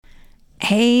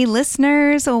Hey,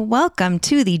 listeners, welcome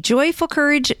to the Joyful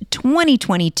Courage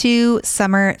 2022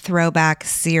 Summer Throwback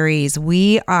Series.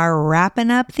 We are wrapping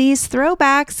up these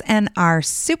throwbacks and are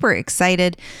super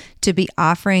excited to be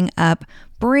offering up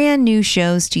brand new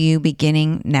shows to you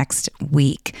beginning next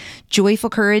week.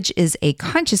 Joyful Courage is a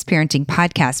conscious parenting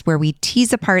podcast where we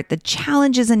tease apart the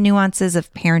challenges and nuances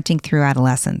of parenting through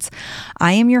adolescence.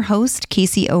 I am your host,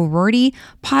 Casey O'Rourke,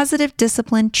 positive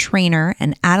discipline trainer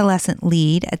and adolescent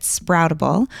lead at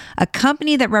Sproutable, a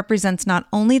company that represents not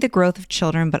only the growth of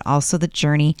children, but also the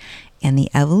journey and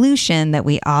the evolution that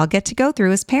we all get to go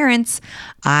through as parents.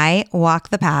 I walk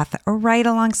the path right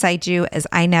alongside you as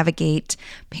I navigate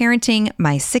parenting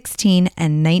my 16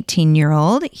 and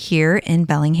 19-year-old here in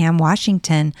Bellingham,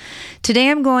 Washington. Today,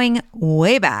 I'm going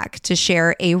way back to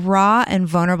share a raw and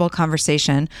vulnerable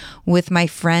conversation with my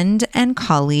friend and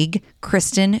colleague,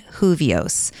 Kristin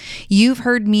Hovious. You've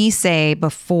heard me say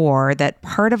before that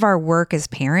part of our work as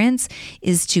parents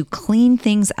is to clean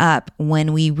things up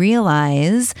when we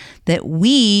realize that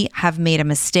we have made a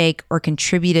mistake or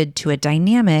contributed to a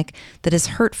dynamic that is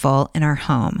hurtful in our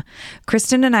home.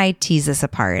 Kristin and I tease this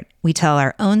apart. We tell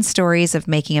our own stories of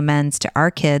making amends to our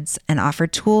kids and offer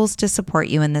tools to support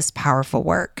you in this powerful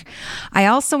work. I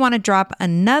also want to drop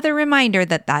another reminder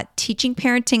that Teaching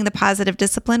Parenting the Positive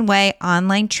Discipline Way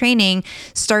online training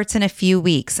starts in a few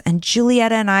weeks, and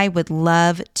Julietta and I would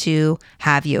love to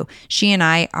have you. She and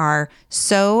I are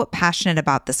so passionate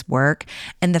about this work,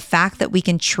 and the fact that we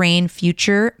can train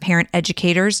future parent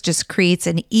educators just creates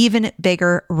an even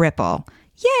bigger ripple.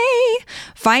 Yay!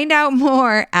 Find out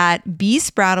more at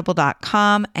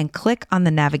besproutable.com and click on the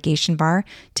navigation bar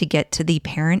to get to the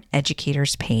Parent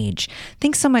Educators page.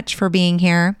 Thanks so much for being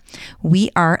here. We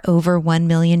are over 1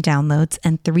 million downloads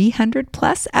and 300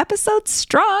 plus episodes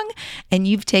strong, and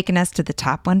you've taken us to the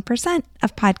top 1%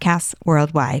 of podcasts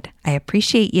worldwide. I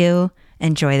appreciate you.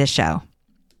 Enjoy the show.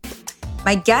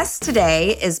 My guest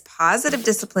today is positive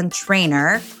discipline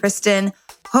trainer Kristin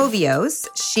Hovious.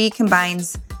 She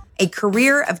combines a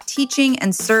career of teaching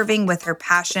and serving with her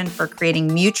passion for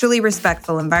creating mutually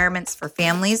respectful environments for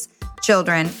families,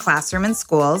 children, classroom, and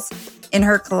schools. In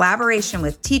her collaboration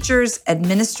with teachers,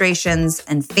 administrations,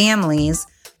 and families,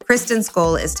 Kristin's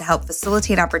goal is to help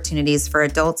facilitate opportunities for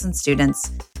adults and students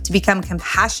to become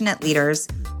compassionate leaders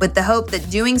with the hope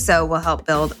that doing so will help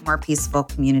build more peaceful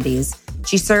communities.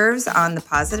 She serves on the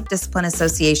Positive Discipline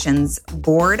Association's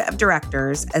board of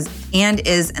directors and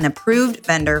is an approved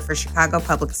vendor for Chicago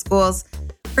Public Schools.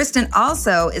 Kristin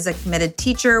also is a committed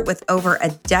teacher with over a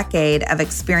decade of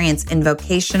experience in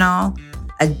vocational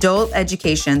adult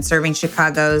education, serving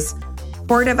Chicago's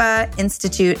Cordova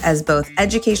Institute as both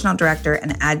educational director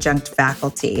and adjunct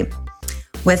faculty.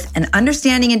 With an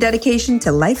understanding and dedication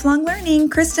to lifelong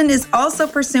learning, Kristin is also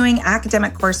pursuing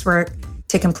academic coursework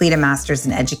to complete a master's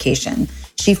in education.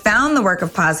 She found the work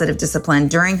of positive discipline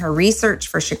during her research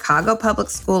for Chicago Public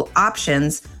School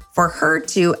options for her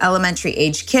two elementary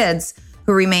age kids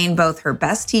who remain both her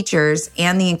best teachers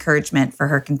and the encouragement for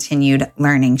her continued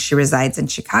learning. She resides in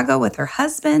Chicago with her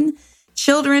husband,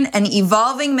 children, an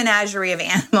evolving menagerie of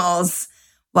animals.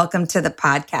 Welcome to the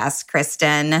podcast,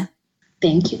 Kristin.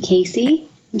 Thank you, Casey.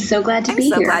 I'm so glad to be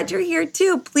here. I'm so glad you're here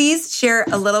too. Please share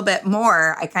a little bit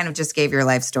more. I kind of just gave your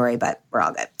life story, but we're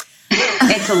all good.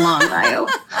 It's a long bio.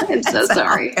 I'm so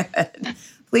sorry.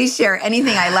 Please share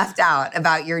anything I left out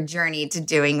about your journey to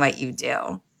doing what you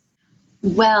do.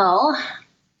 Well,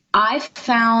 I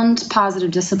found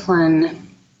positive discipline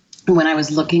when I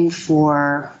was looking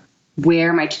for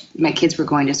where my kids were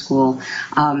going to school.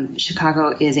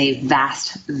 Chicago is a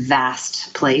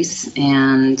vast place,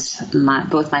 and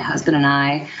both my husband and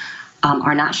I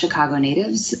are not Chicago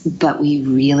natives, but we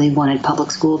really wanted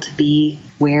public school to be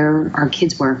where our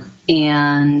kids were.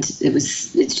 And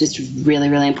it's just really,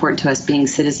 really important to us, being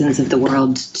citizens of the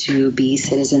world, to be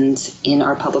citizens in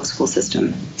our public school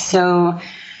system. So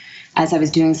as I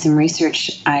was doing some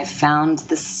research, I found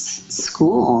this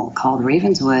school called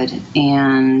Ravenswood,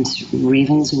 and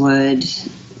Ravenswood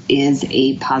is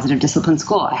a positive discipline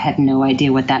school. I had no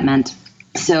idea what that meant.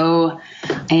 So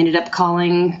I ended up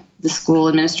calling the school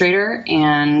administrator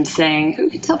and saying, who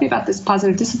can tell me about this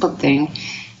positive discipline thing?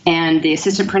 And the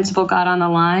assistant principal got on the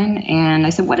line, and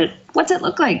I said, what's it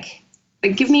look like?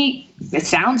 It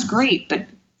sounds great, but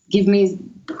give me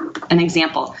an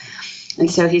example. And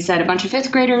so he said a bunch of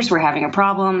fifth graders were having a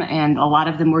problem, and a lot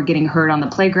of them were getting hurt on the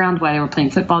playground while they were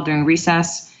playing football during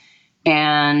recess.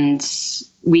 And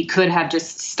we could have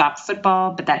just stopped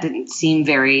football, but that didn't seem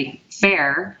very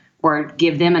fair or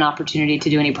give them an opportunity to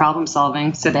do any problem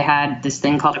solving. So they had this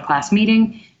thing called a class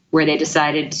meeting where they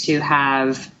decided to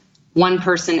have one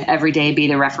person every day be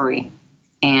the referee.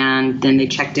 And then they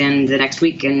checked in the next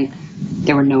week, and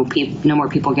there were no more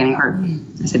people getting hurt.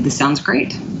 I said, this sounds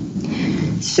great.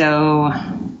 So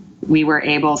we were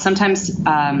able, sometimes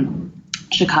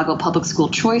Chicago Public School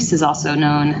Choice is also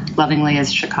known lovingly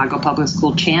as Chicago Public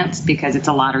School Chance because it's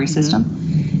a lottery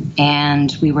system.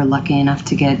 And we were lucky enough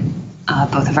to get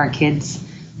both of our kids,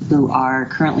 who are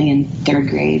currently in 3rd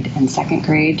grade and 2nd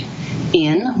grade,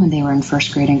 in when they were in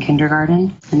 1st grade and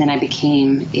kindergarten. And then I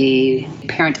became a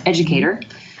parent educator.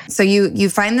 So you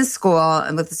find the school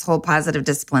with this whole positive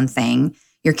discipline thing.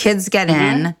 Your kids get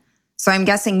in. So I'm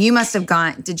guessing you must have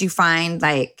gone, did you find,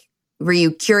 like, were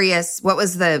you curious? What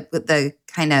was the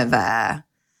kind of,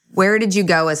 where did you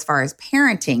go as far as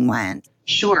parenting went?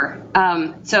 Sure.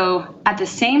 So at the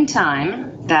same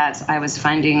time that I was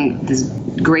finding this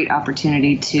great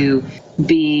opportunity to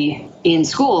be in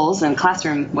schools and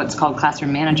what's called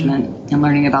classroom management and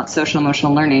learning about social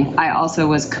emotional learning, I also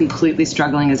was completely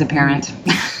struggling as a parent.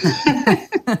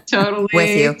 Totally.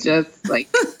 With you. Just like,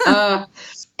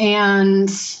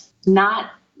 and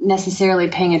not necessarily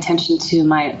paying attention to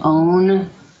my own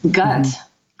gut.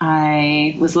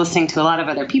 I was listening to a lot of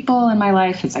other people in my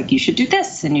life. It's like, you should do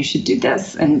this and you should do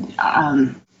this. And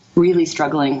really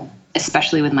struggling,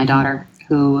 especially with my daughter,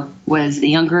 who was the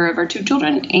younger of our 2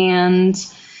 children and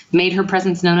made her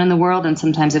presence known in the world. And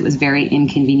sometimes it was very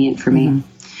inconvenient for me.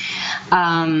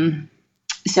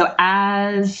 So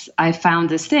as I found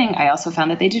this thing, I also found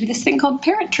that they do this thing called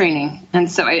parent training.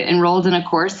 And so I enrolled in a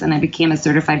course and I became a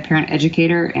certified parent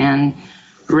educator and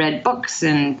read books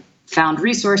and found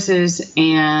resources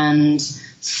and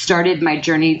started my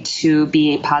journey to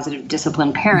be a positive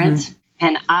discipline parent.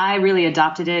 And I really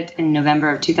adopted it in November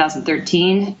of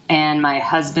 2013, and my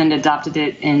husband adopted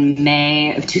it in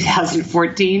May of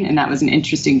 2014, and that was an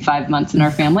interesting 5 months in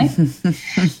our family.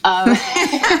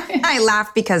 I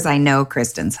laugh because I know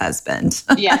Kristin's husband.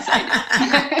 Yes,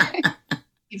 I know.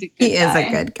 He's a good guy. He is a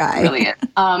good guy. Really is.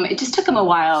 It just took him a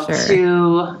while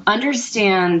to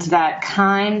understand that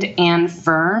kind and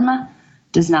firm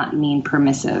does not mean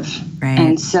permissive. Right.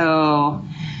 And so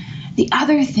the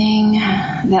other thing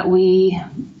that we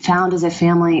found as a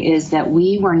family is that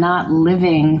we were not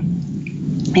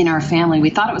living in our family. We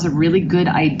thought it was a really good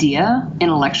idea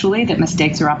intellectually that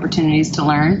mistakes are opportunities to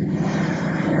learn.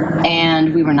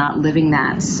 And we were not living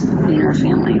that in our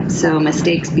family. So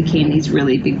mistakes became these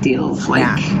really big deals,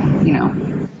 like,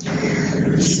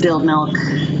 spilled milk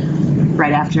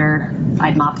right after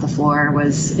I'd mopped the floor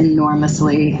was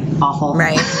enormously awful.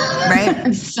 Right.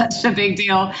 Such a big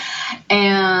deal.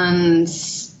 And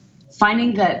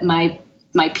finding that my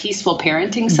peaceful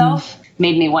parenting self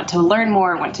made me want to learn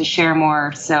more, want to share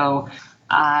more. So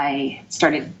I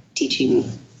started teaching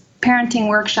parenting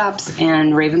workshops,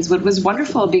 and Ravenswood was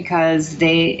wonderful because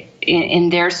they, in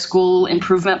their school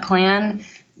improvement plan,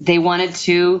 they wanted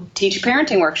to teach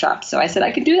parenting workshops. So I said,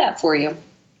 I could do that for you.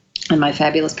 And my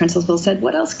fabulous principal said,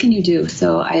 what else can you do?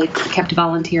 So I kept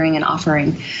volunteering and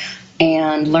offering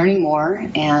and learning more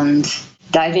and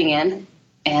diving in.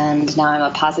 And now I'm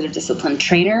a positive discipline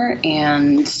trainer,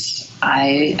 and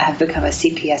I have become a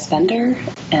CPS vendor,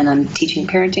 and I'm teaching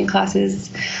parenting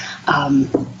classes,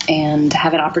 and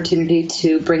have an opportunity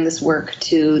to bring this work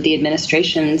to the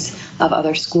administrations of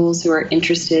other schools who are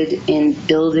interested in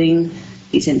building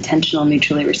these intentional,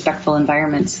 mutually respectful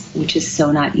environments, which is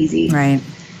so not easy. Right.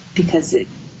 Because it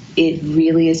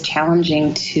really is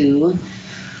challenging to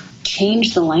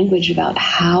change the language about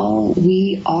how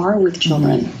we are with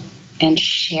children and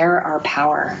share our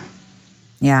power.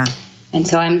 Yeah. And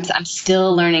so I'm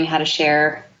still learning how to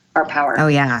share our power. Oh,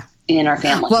 yeah. In our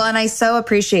family. Well, and I so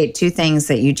appreciate 2 things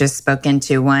that you just spoke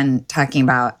into. One, talking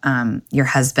about your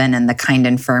husband and the kind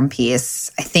and firm piece.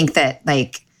 I think that,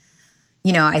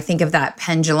 I think of that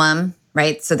pendulum,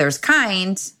 right? So there's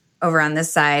kind over on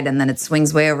this side, and then it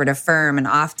swings way over to firm. And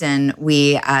often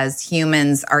we as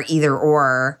humans are either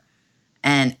or.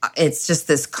 And it's just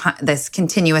this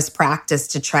continuous practice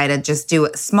to try to just do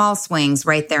small swings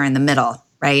right there in the middle,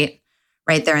 right?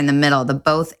 Right there in the middle. The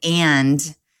both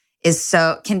and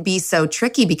can be so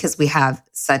tricky because we have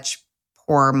such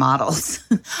poor models.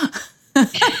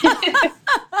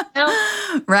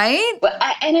 Right?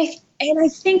 And I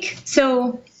think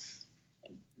so.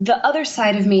 The other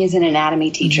side of me is an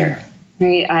anatomy teacher,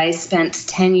 right? I spent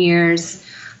 10 years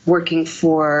working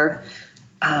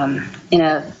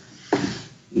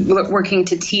working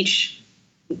to teach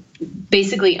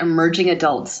basically emerging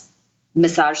adults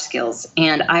massage skills.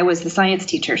 And I was the science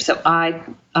teacher. So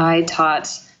I taught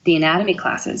the anatomy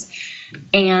classes.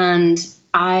 And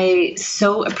I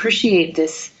so appreciate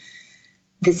this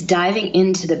diving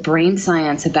into the brain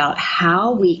science about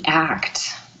how we act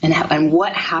and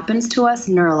what happens to us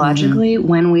neurologically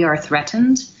when we are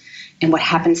threatened, and what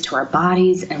happens to our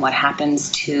bodies, and what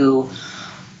happens to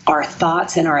our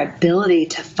thoughts and our ability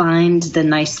to find the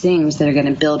nice things that are going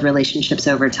to build relationships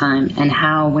over time, and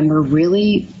how when we're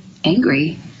really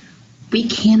angry, we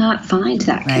cannot find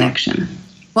that connection.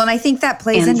 Well, and I think that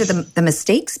plays into the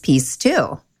mistakes piece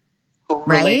too,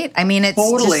 right? I mean, it's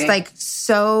just like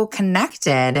so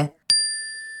connected.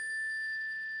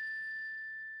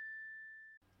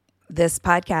 This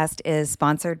podcast is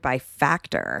sponsored by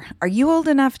Factor. Are you old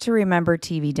enough to remember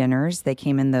TV dinners? They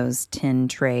came in those tin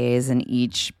trays, and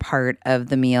each part of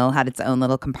the meal had its own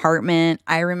little compartment.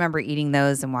 I remember eating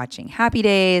those and watching Happy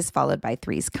Days, followed by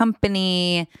Three's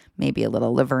Company, maybe a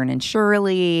little Laverne and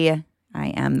Shirley. I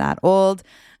am that old.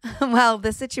 Well,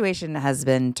 the situation has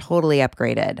been totally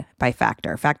upgraded by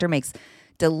Factor. Factor makes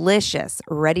delicious,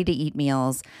 ready-to-eat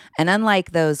meals, and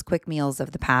unlike those quick meals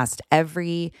of the past,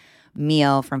 every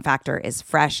meal from Factor is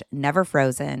fresh, never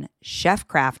frozen,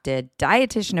 chef-crafted,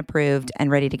 dietitian-approved, and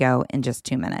ready to go in just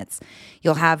 2 minutes.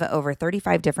 You'll have over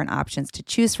 35 different options to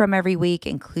choose from every week,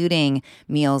 including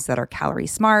meals that are calorie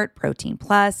smart, protein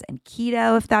plus, and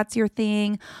keto if that's your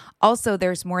thing. Also,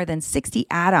 there's more than 60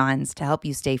 add-ons to help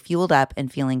you stay fueled up and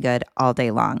feeling good all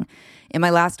day long. In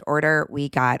my last order, we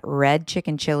got red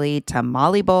chicken chili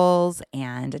tamale bowls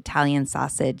and Italian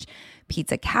sausage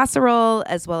pizza casserole,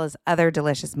 as well as other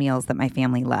delicious meals that my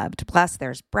family loved. Plus,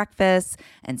 there's breakfast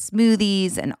and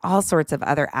smoothies and all sorts of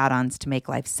other add-ons to make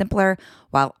life simpler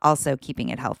while also keeping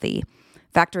it healthy.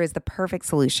 Factor is the perfect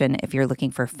solution if you're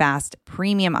looking for fast,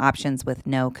 premium options with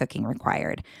no cooking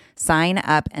required. Sign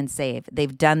up and save.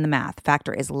 They've done the math.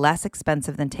 Factor is less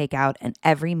expensive than takeout, and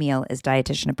every meal is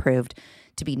dietitian approved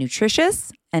to be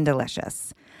nutritious and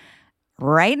delicious.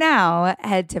 Right now,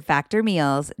 head to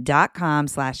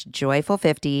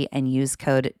factormeals.com/joyful50 and use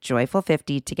code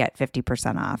joyful50 to get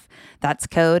 50% off. That's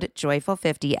code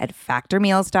joyful50 at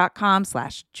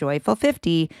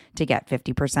factormeals.com/joyful50 to get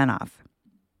 50% off.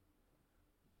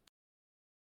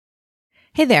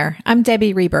 Hey there, I'm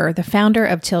Debbie Reber, the founder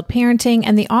of Tilt Parenting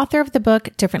and the author of the book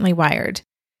Differently Wired.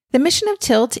 The mission of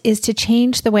Tilt is to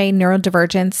change the way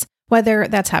neurodivergence, whether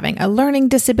that's having a learning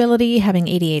disability, having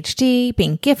ADHD,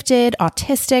 being gifted,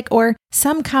 autistic, or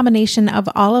some combination of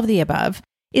all of the above,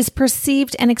 is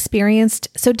perceived and experienced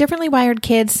so differently wired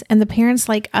kids and the parents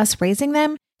like us raising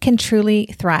them can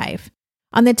truly thrive.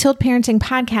 On the Tilt Parenting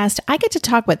podcast, I get to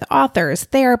talk with authors,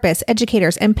 therapists,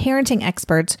 educators, and parenting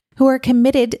experts who are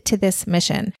committed to this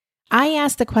mission. I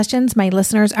ask the questions my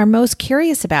listeners are most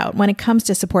curious about when it comes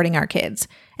to supporting our kids.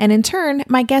 And in turn,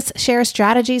 my guests share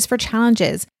strategies for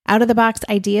challenges, out-of-the-box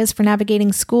ideas for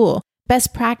navigating school,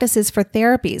 best practices for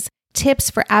therapies, tips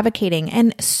for advocating,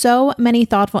 and so many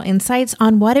thoughtful insights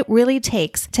on what it really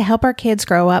takes to help our kids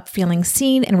grow up feeling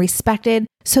seen and respected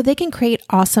so they can create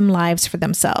awesome lives for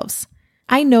themselves.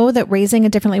 I know that raising a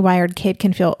differently wired kid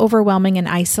can feel overwhelming and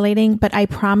isolating, but I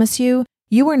promise you,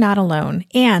 you are not alone,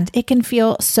 and it can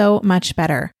feel so much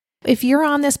better. If you're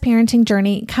on this parenting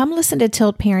journey, come listen to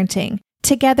Tilt Parenting.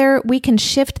 Together, we can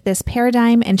shift this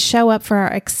paradigm and show up for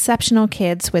our exceptional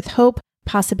kids with hope,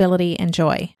 possibility, and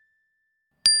joy.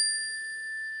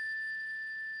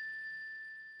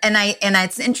 And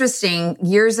it's interesting.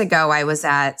 Years ago, I was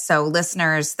so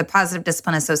listeners, the Positive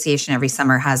Discipline Association every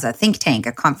summer has a think tank,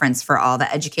 a conference for all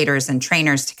the educators and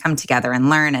trainers to come together and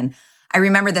learn. And I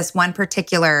remember this one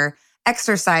particular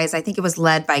exercise, I think it was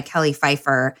led by Kelly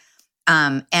Pfeiffer.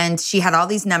 And she had all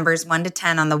these numbers, 1 to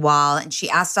 10 on the wall. And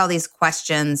she asked all these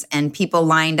questions and people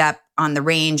lined up on the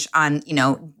range on,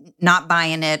 not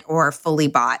buying it or fully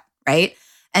bought, right?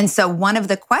 And so one of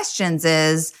the questions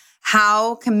is,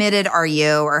 how committed are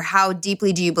you, or how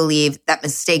deeply do you believe that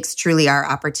mistakes truly are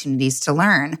opportunities to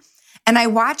learn? And I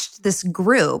watched this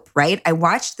group, right? I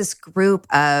watched this group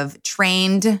of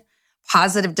trained,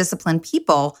 positive discipline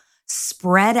people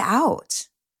spread out,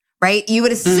 right? You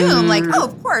would assume oh,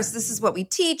 of course, this is what we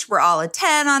teach. We're all a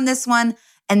 10 on this one.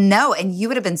 And no, and you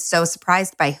would have been so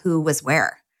surprised by who was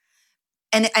where.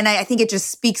 And I think it just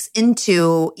speaks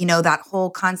into, that whole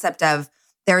concept of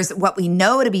there's what we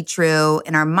know to be true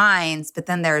in our minds, but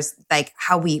then there's like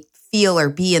how we feel or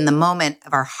be in the moment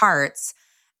of our hearts.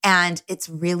 And it's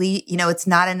really, it's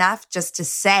not enough just to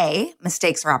say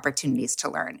mistakes are opportunities to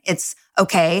learn. It's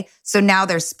okay. So now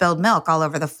there's spilled milk all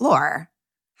over the floor.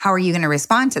 How are you going to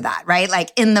respond to that? Right?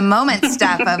 Like in the moment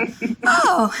stuff of,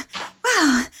 oh,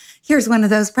 well, here's one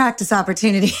of those practice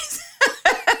opportunities.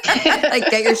 Like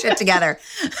get your shit together.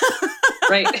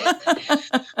 Right.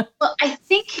 Well, I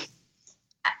think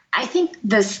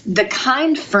the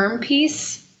kind, firm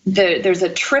piece, there's a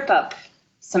trip up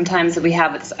sometimes that we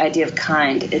have with this idea of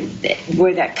kind,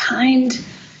 where that kind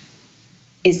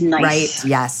is nice. Right.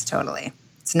 Yes, totally.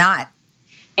 It's not.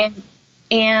 And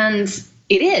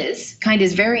it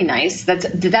is very nice.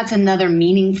 That's another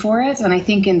meaning for it. And I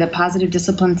think in the positive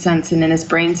discipline sense and in this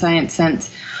brain science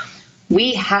sense,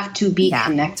 we have to be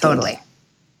connected. Totally.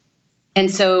 And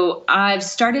so I've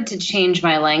started to change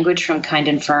my language from kind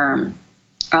and firm.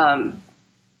 And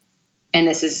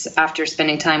this is after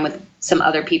spending time with some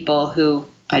other people who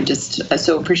I just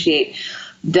so appreciate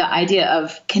the idea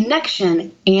of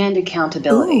connection and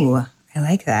accountability. Ooh, I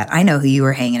like that. I know who you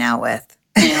were hanging out with.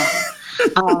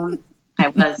 I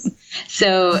was.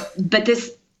 So,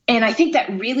 and I think that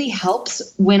really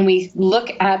helps when we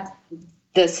look at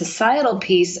the societal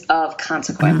piece of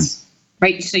consequence,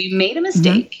 right? So you made a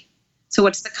mistake. Mm-hmm. So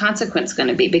what's the consequence going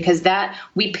to be? Because that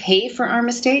we pay for our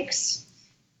mistakes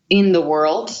in the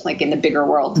world, like in the bigger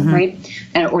world, right?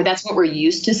 Or that's what we're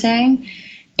used to saying.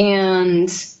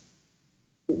 And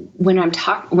when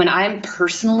I'm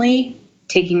personally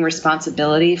taking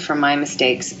responsibility for my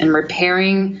mistakes and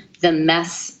repairing the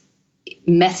messiness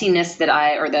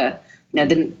that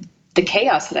the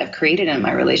chaos that I've created in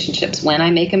my relationships, when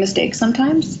I make a mistake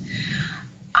sometimes,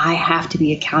 I have to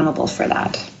be accountable for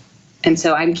that. And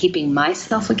so I'm keeping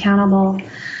myself accountable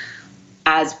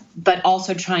but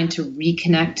also trying to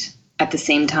reconnect at the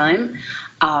same time,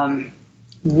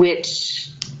 which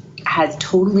has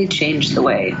totally changed the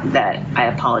way that I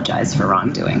apologize for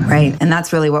wrongdoing. Right. And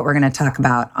that's really what we're going to talk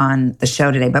about on the show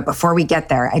today. But before we get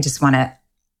there,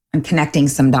 I'm connecting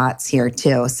some dots here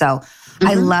too. So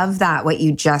I love that what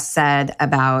you just said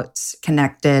about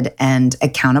connected and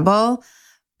accountable,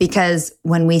 because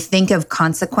when we think of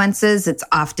consequences, it's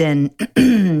often,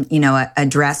 a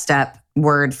dressed up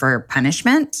word for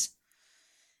punishment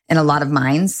in a lot of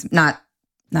minds, not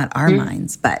our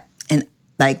minds, but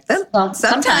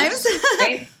sometimes.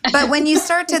 Right? But when you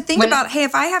start to think about, hey,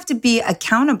 if I have to be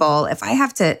accountable, if I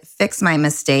have to fix my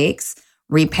mistakes,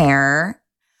 repair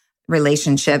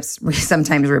relationships,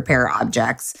 sometimes repair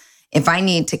objects, if I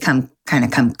need to come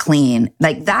clean,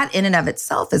 like that in and of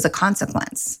itself is a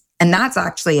consequence. And that's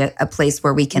actually a place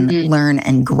where we can learn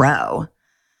and grow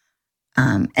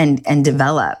and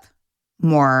develop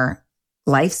more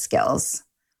life skills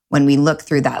when we look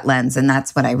through that lens. And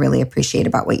that's what I really appreciate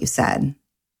about what you said.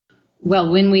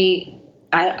 Well,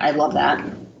 I love that.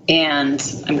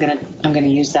 And I'm going to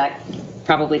use that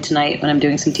probably tonight when I'm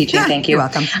doing some teaching. Thank you. You're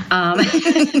welcome.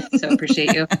 So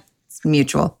appreciate you. It's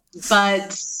mutual.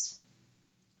 But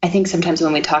I think sometimes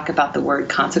when we talk about the word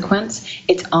consequence,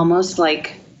 it's almost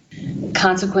like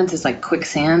consequence is like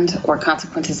quicksand or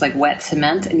consequence is like wet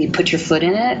cement, and you put your foot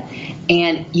in it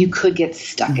and you could get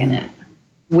stuck in it.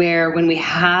 Where when we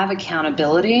have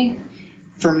accountability,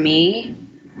 for me,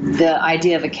 the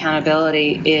idea of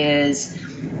accountability is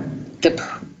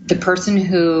the person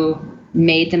who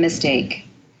made the mistake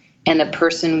and the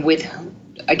person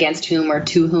against whom or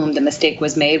to whom the mistake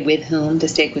was made, with whom the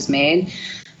mistake was made.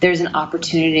 There's an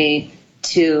opportunity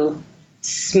to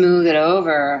smooth it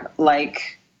over,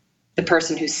 like the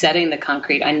person who's setting the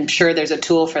concrete. I'm sure there's a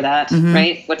tool for that,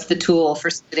 right? What's the tool for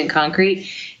smoothing concrete?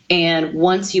 And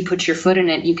once you put your foot in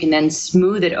it, you can then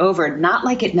smooth it over, not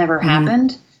like it never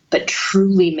happened, but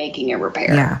truly making a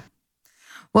repair. Yeah.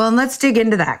 Well, and let's dig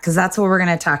into that, because that's what we're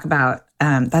going to talk about.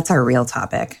 That's our real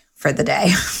topic for the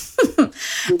day.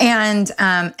 And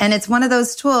it's one of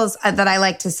those tools that I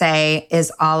like to say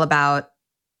is all about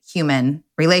human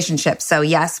relationships. So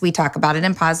yes, we talk about it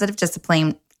in positive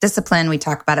discipline. We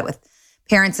talk about it with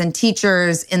parents and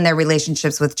teachers in their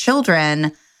relationships with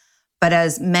children. But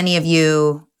as many of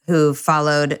you who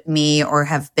followed me or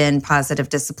have been positive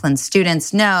discipline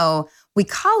students know, we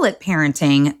call it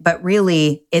parenting, but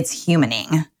really it's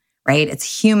humaning, right?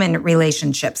 It's human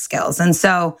relationship skills. And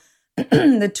so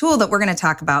the tool that we're going to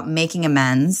talk about, making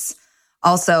amends,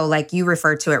 also like you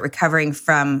refer to it, recovering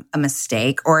from a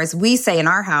mistake, or as we say in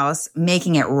our house,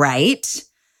 making it right.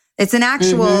 It's an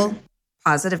actual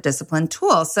positive discipline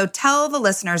tool. So tell the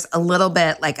listeners a little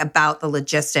bit about the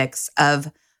logistics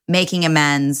of making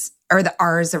amends, or the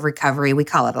R's of recovery. We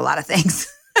call it a lot of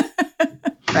things,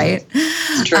 right?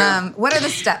 It's true. What are the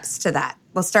steps to that?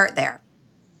 We'll start there.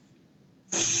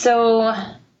 So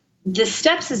the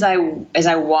steps as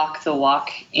I walk the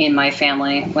walk in my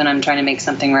family when I'm trying to make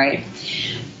something right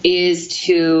is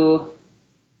to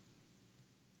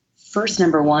first,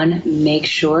 number one, make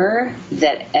sure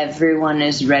that everyone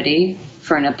is ready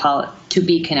for to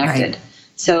be connected. Right.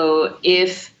 So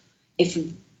if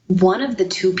one of the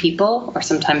two people, or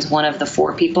sometimes one of the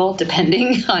four people,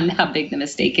 depending on how big the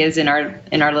mistake is in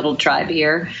our little tribe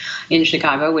here in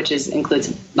Chicago, which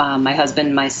includes my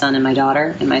husband, my son, and my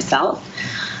daughter, and myself.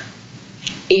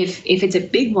 If it's a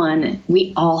big one,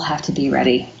 we all have to be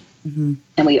ready.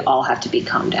 and we all have to be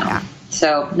calmed down. Yeah.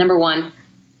 So number one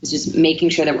is just making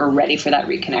sure that we're ready for that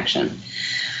reconnection.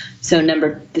 So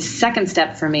the second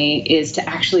step for me is to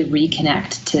actually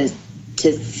reconnect,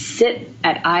 to sit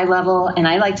at eye level. And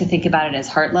I like to think about it as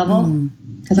heart level,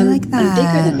 because I'm bigger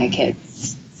than my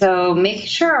kids. So make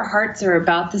sure our hearts are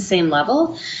about the same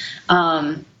level.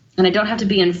 And I don't have to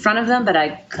be in front of them, but I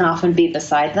can often be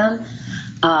beside them.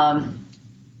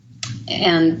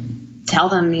 And tell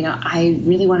them, I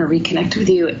really want to reconnect with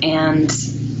you. And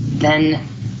then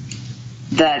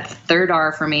the third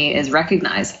R for me is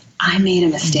recognize I made a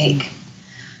mistake.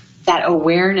 That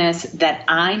awareness that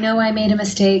I know I made a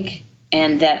mistake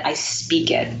and that I speak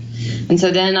it. And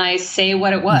so then I say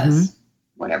what it was,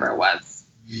 whatever it was,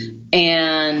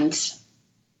 and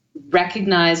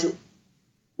recognize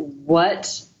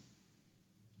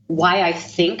why I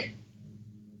think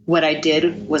what I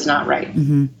did was not right.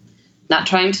 Not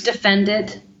trying to defend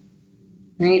it,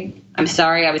 right? I'm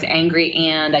sorry, I was angry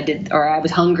and I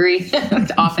was hungry.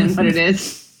 That's often what it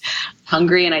is.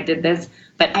 Hungry and I did this,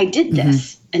 but I did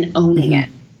this, and owning it.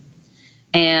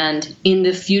 And in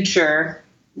the future,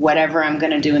 whatever I'm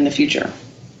going to do in the future.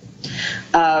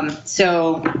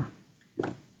 So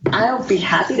I'll be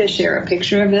happy to share a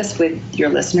picture of this with your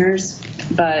listeners,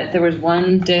 but there was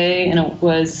one day, and it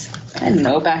was,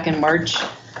 back in March,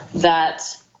 that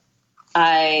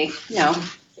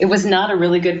it was not a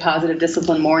really good positive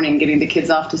discipline morning getting the kids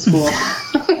off to school.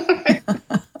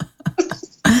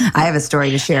 I have a story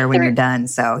to share when you're done.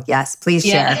 So yes, please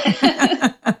share.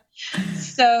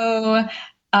 So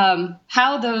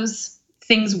how those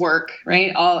things work,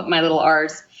 right? All of my little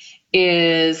R's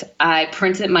is I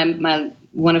printed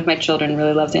one of my children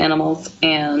really loves animals,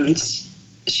 and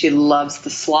she loves the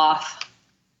sloth.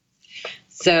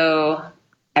 So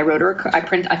I wrote her I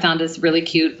found this really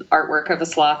cute artwork of a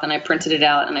sloth, and I printed it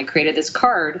out and I created this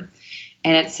card,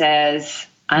 and it says,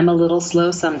 I'm a little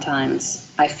slow sometimes.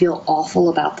 I feel awful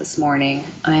about this morning.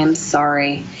 I am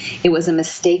sorry. It was a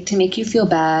mistake to make you feel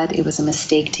bad. It was a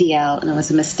mistake to yell, and it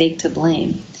was a mistake to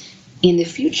blame. In the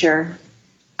future,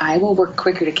 I will work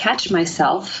quicker to catch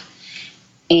myself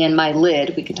and my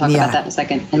lid. We can talk about that in a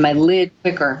second. And my lid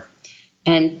quicker,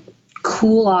 and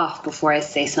cool off before I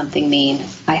say something mean.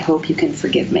 I hope you can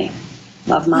forgive me.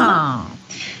 Love, Mama.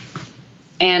 Aww.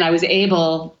 And I was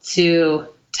able to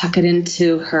tuck it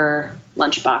into her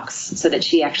lunchbox so that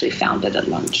she actually found it at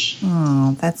lunch.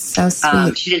 Oh, that's so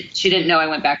sweet. She didn't know I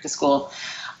went back to school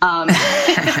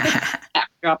after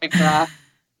dropping her off,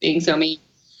 being so mean.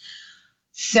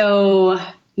 So,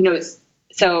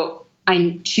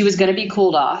 she was going to be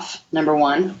cooled off, number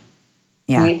one.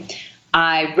 Yeah. Right?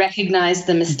 I recognized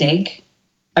the mistake.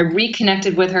 I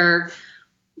reconnected with her.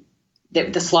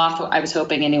 The sloth, I was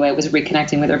hoping anyway, was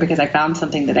reconnecting with her because I found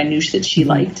something that I knew that she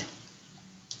liked.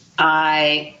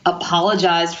 I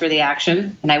apologized for the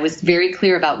action, and I was very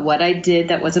clear about what I did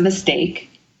that was a mistake.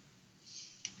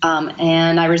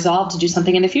 And I resolved to do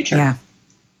something in the future. Yeah.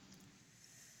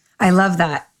 I love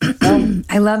that.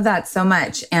 I love that so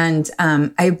much. And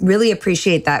I really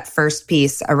appreciate that first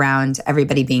piece around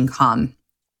everybody being calm.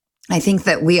 I think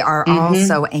that we are all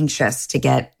so anxious to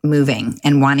get moving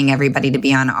and wanting everybody to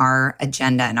be on our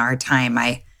agenda and our time.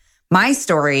 My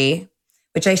story,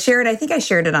 which I think I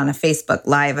shared it on a Facebook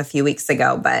Live a few weeks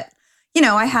ago, but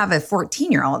I have a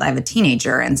 14-year-old, I have a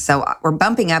teenager. And so we're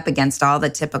bumping up against all the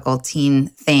typical teen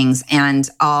things and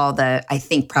all the, I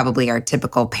think probably our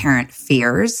typical parent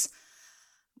fears.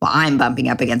 Well, I'm bumping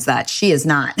up against that. She is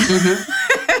not.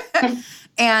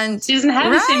 And she doesn't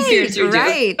have the same fears you do.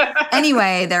 Right.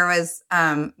 Anyway, there was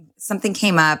something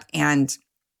came up and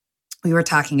we were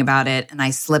talking about it, and I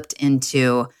slipped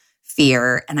into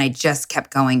fear, and I just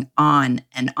kept going on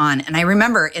and on. And I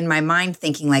remember in my mind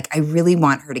thinking, like, I really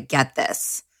want her to get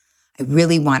this. I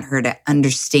really want her to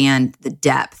understand the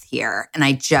depth here. And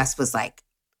I just was like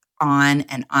on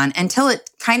and on until it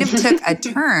kind of took a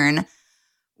turn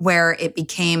where it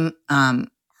became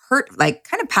hurt, like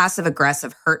kind of passive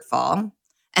aggressive, hurtful.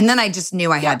 And then I just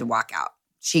knew I had to walk out.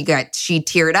 She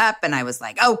teared up, and I was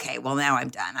like, okay, well, now I'm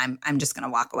done. I'm just going to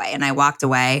walk away. And I walked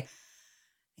away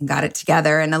and got it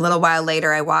together. And a little while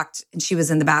later I walked, and she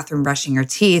was in the bathroom brushing her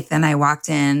teeth. And I walked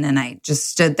in and I just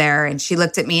stood there, and she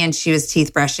looked at me and she was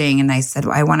teeth brushing. And I said,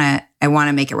 well, I want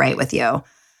to make it right with you.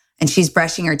 And she's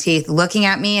brushing her teeth, looking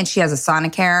at me, and she has a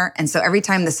Sonicare. And so every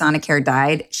time the Sonicare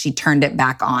died, she turned it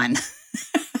back on.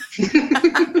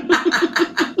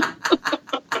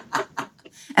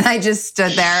 And I just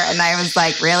stood there and I was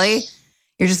like, really?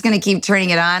 You're just going to keep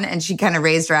turning it on? And she kind of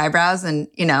raised her eyebrows and,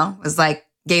 was like,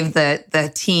 gave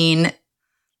the teen,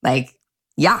 like,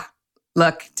 yeah,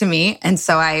 look to me. And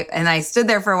so I stood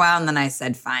there for a while and then I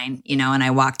said, fine, and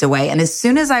I walked away. And as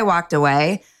soon as I walked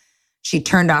away, she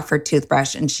turned off her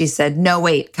toothbrush and she said, no,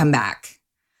 wait, come back.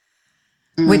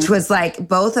 Which was like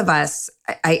both of us,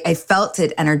 I felt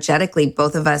it energetically,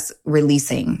 both of us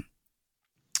releasing,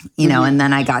 and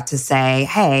then I got to say,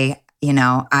 hey,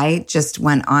 I just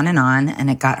went on and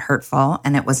it got hurtful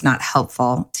and it was not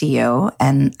helpful to you.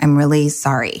 And I'm really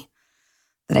sorry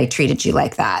that I treated you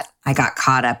like that. I got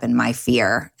caught up in my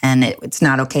fear and it's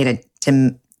not okay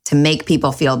to make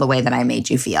people feel the way that I made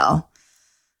you feel.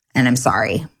 And I'm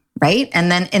sorry. Right.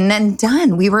 And then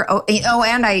done. We were,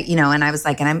 and I was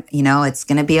like, and I'm, it's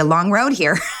going to be a long road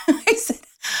here. I said,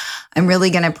 I'm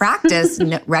really going to practice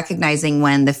recognizing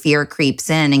when the fear creeps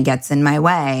in and gets in my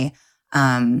way.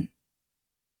 And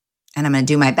I'm going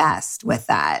to do my best with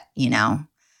that,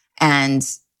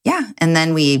 and yeah. And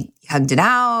then we hugged it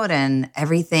out and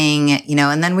everything,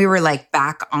 and then we were like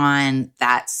back on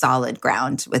that solid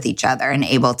ground with each other and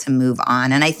able to move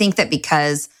on. And I think that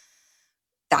because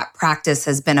that practice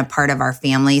has been a part of our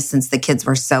family since the kids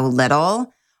were so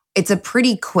little, it's a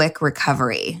pretty quick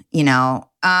recovery,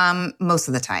 most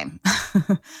of the time.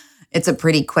 It's a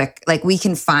pretty quick, like we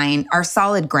can find our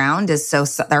solid ground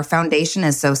our foundation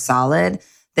is so solid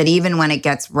that even when it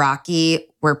gets rocky,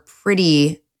 we're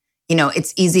pretty,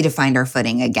 it's easy to find our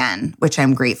footing again, which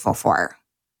I'm grateful for.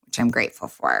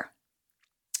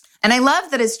 And I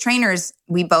love that as trainers,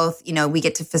 we both, we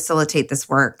get to facilitate this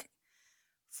work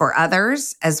for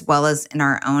others as well as in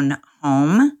our own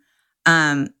home.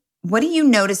 What are you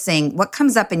noticing? What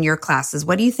comes up in your classes?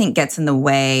 What do you think gets in the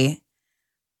way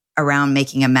around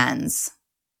making amends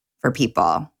for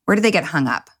people? Where do they get hung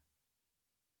up?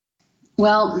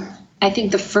 Well, I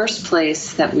think the first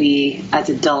place that we as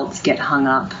adults get hung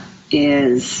up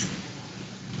is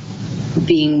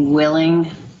being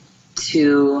willing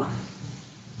to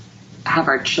have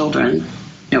our children,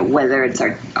 whether it's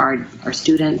our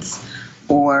students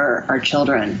or our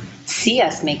children, see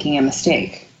us making a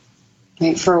mistake. I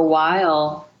mean, for a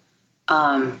while,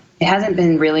 it hasn't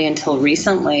been really until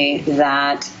recently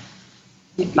that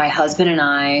my husband and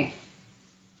I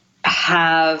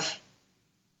have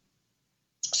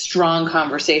strong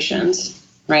conversations,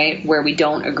 right, where we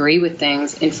don't agree with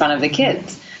things in front of the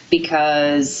kids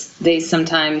because they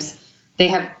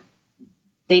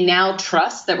now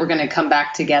trust that we're going to come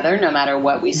back together no matter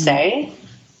what we say.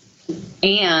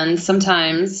 And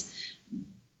sometimes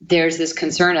there's this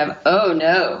concern of, oh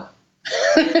no,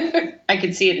 I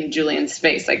could see it in Julian's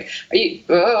face. Like,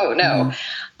 oh no.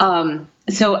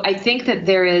 So I think that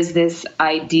there is this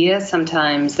idea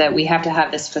sometimes that we have to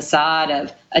have this facade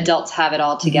of adults have it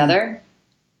all together.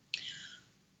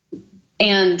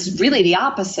 And really the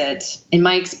opposite, in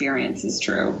my experience, is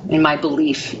true. In my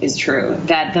belief is true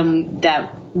that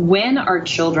when our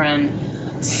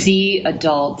children see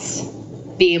adults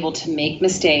be able to make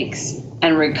mistakes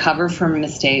and recover from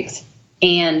mistakes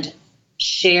and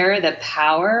share the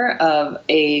power of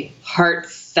a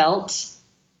heartfelt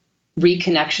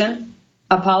reconnection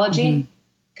apology,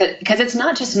 because it's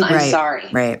not just an I'm sorry.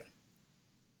 Right.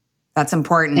 That's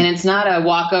important. And it's not a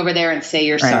walk over there and say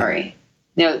you're sorry.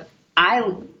 There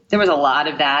was a lot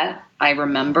of that. I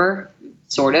remember,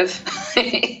 sort of.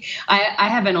 I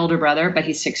have an older brother, but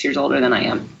he's 6 years older than I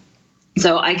am.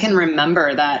 So I can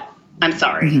remember that I'm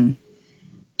sorry.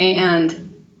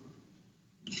 And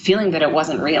feeling that it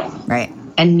wasn't real. Right.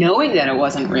 And knowing that it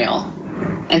wasn't real.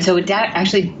 And so it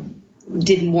actually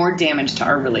did more damage to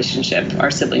our relationship, our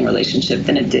sibling relationship,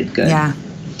 than it did good. Yeah.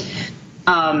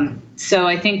 So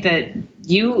I think that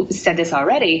you said this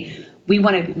already. We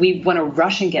want to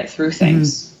rush and get through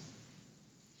things.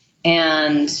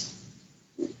 And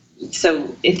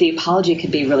so if the apology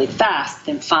could be really fast,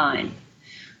 then fine.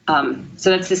 So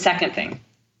that's the second thing,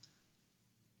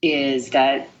 is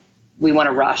that we want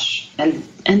to rush. And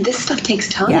this stuff takes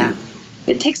time. Yeah.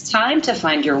 It takes time to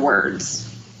find your words.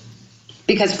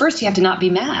 Because first you have to not be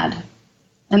mad.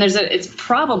 And it's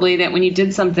probably that when you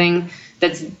did something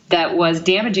that was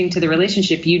damaging to the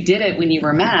relationship, you did it when you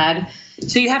were mad.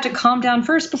 So you have to calm down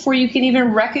first before you can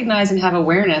even recognize and have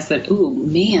awareness that, ooh,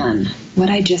 man, what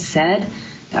I just said,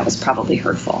 that was probably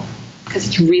hurtful. Because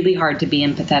it's really hard to be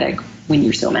empathetic when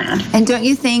you're so mad. And don't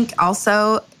you think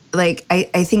also, like,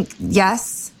 I think,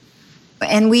 yes,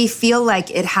 and we feel like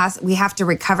we have to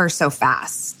recover so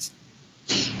fast.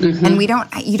 And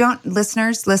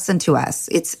listeners, listen to us.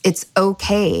 It's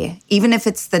okay. Even if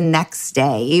it's the next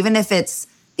day, even if it's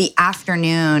the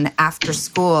afternoon after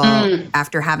school,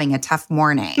 after having a tough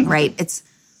morning, right?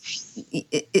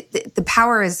 The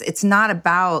power is, it's not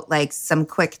about like some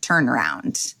quick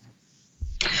turnaround.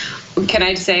 Can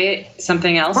I say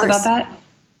something else about that?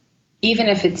 even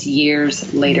if it's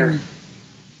years later.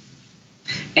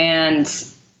 And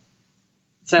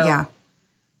so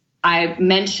I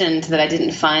mentioned that I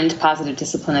didn't find positive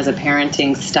discipline as a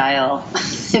parenting style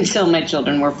until my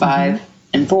children were 5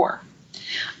 and 4.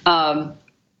 And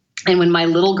when my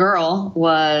little girl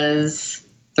was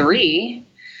 3,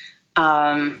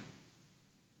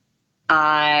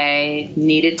 I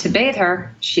needed to bathe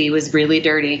her. She was really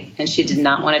dirty and she did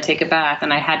not want to take a bath.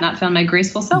 And I had not found my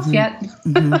graceful self yet.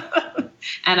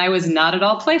 And I was not at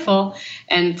all playful.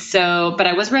 And so, but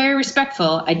I was very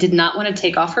respectful. I did not want to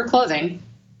take off her clothing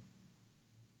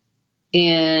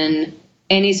in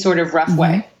any sort of rough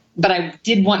way. But I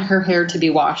did want her hair to be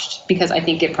washed because I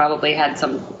think it probably had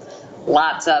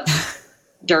lots of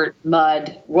dirt,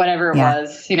 mud, whatever it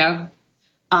was,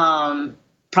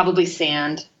 probably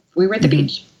sand. We were at the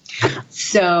beach.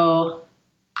 So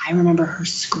I remember her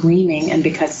screaming, and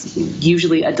because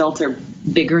usually adults are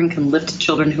bigger and can lift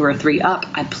children who are 3 up,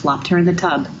 I plopped her in the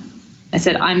tub. I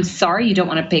said, I'm sorry you don't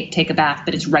want to take a bath,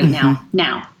 but it's right now,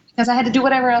 because I had to do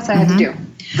whatever else I had to do.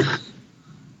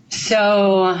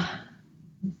 So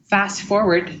fast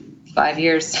forward 5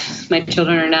 years, my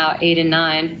children are now 8 and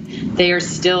 9. They are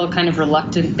still kind of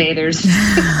reluctant bathers.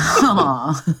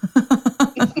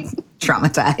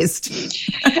 Traumatized.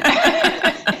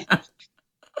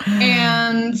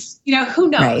 And, who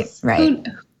knows? Right. Who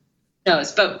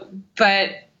knows? But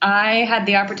I had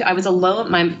the opportunity. I was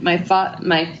alone. My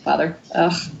father.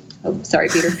 Sorry,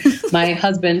 Peter. My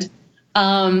husband.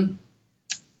 My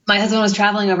husband was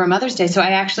traveling over Mother's Day, so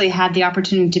I actually had the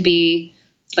opportunity to be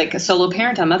like a solo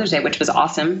parent on Mother's Day, which was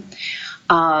awesome.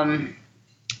 And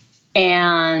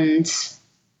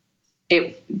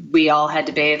we all had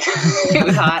to bathe. It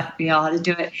was hot. We all had to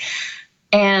do it.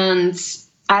 And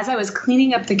as I was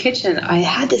cleaning up the kitchen, I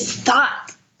had this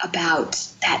thought about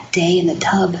that day in the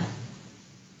tub.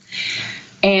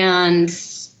 And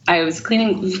I was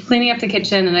cleaning up the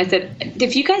kitchen, and I said,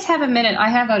 if you guys have a minute, I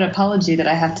have an apology that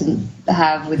I have to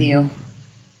have with you.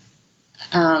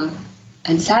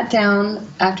 And sat down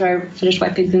after I finished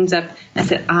wiping things up. And I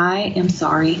said, I am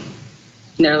sorry.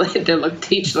 And they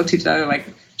each looked at each other like,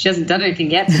 she hasn't done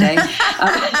anything yet today.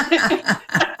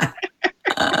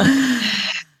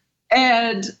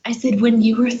 And I said, when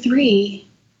you were 3,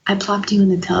 I plopped you in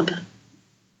the tub.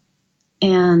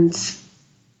 And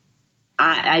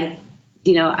I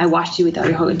washed you without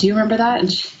your hose. Do you remember that?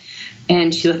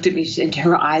 And she looked at me, and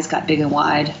her eyes got big and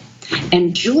wide.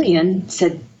 And Julian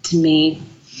said to me,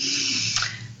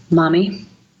 Mommy,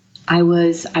 I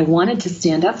wanted to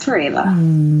stand up for Ava.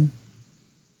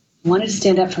 I wanted to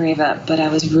stand up for Ava, but I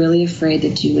was really afraid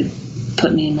that you would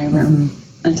put me in my room.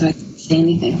 And so I couldn't say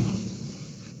anything.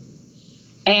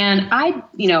 And I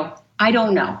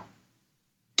don't know.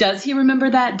 Does he remember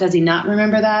that? Does he not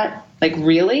remember that? Like,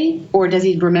 really? Or does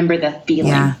he remember the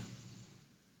feeling? Yeah.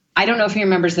 I don't know if he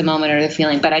remembers the moment or the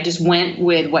feeling, but I just went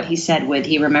with what he said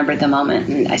he remembered the moment.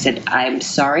 And I said, I'm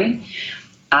sorry.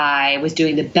 I was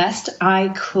doing the best I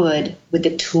could with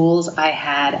the tools I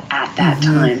had at that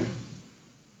time.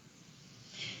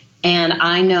 And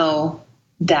I know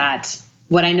that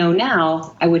what I know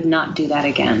now, I would not do that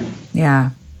again. Yeah.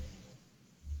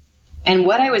 And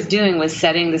what I was doing was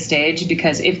setting the stage,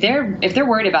 because if they're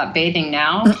worried about bathing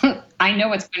now, I know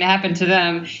what's going to happen to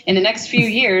them in the next few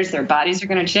years. Their bodies are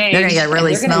going to change. They're going to get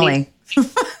really smelly. They're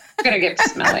going to get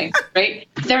smelly, right?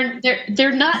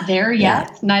 They're not there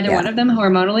yet, neither one of them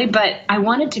hormonally, but I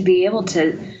wanted to be able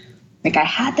to, I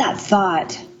had that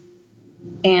thought,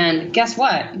 and guess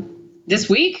what? This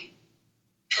week,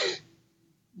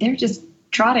 they're just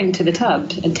trotting to the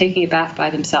tub and taking a bath by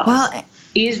themselves. Well,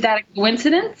 is that a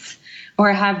coincidence?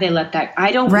 Or have they let that?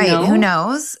 I don't know. Right, who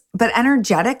knows? But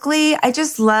energetically, I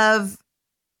just love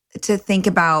to think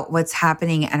about what's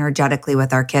happening energetically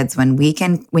with our kids when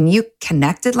you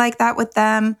connected like that with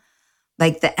them,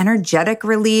 like the energetic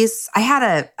release. I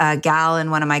had a gal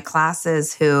in one of my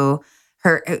classes who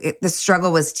the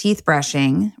struggle was teeth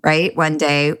brushing, right? One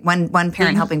day, one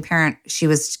parent helping parent, she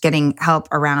was getting help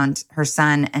around her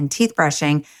son and teeth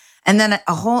brushing. And then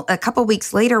a couple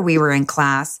weeks later, we were in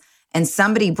class and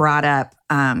somebody brought up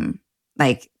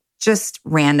just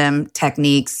random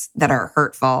techniques that are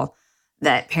hurtful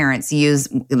that parents use,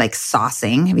 like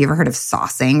saucing. Have you ever heard of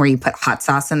saucing, where you put hot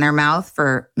sauce in their mouth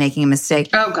for making a mistake?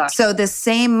 Oh, gosh. So the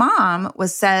same mom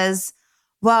says,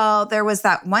 well, there was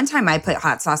that one time I put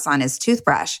hot sauce on his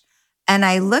toothbrush. And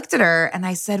I looked at her and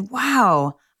I said,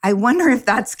 wow, I wonder if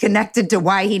that's connected to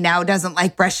why he now doesn't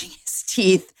like brushing his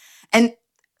teeth. And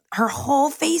her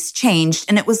whole face changed.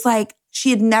 And it was like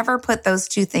she had never put those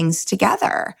two things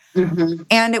together.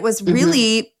 And it was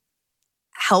really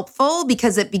helpful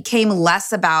because it became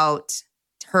less about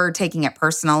her taking it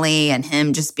personally and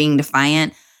him just being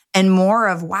defiant, and more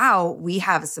of, wow, we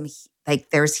have some, like,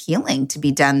 there's healing to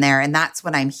be done there. And that's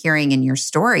what I'm hearing in your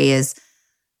story is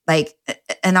like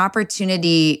an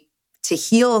opportunity to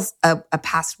heal a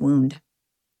past wound.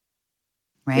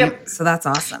 Right. Yep. So that's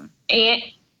awesome. And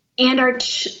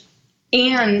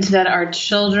that our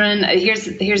children,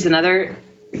 here's another,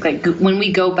 like when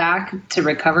we go back to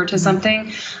recover to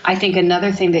something, I think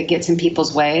another thing that gets in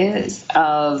people's way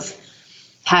of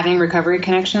having recovery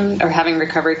connection or having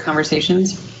recovery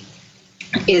conversations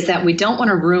is that we don't want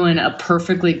to ruin a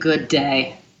perfectly good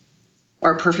day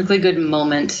or a perfectly good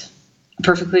moment, a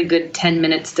perfectly good 10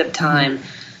 minutes of time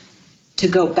to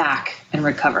go back and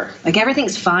recover. Like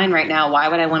everything's fine right now. Why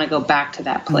would I want to go back to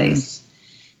that place?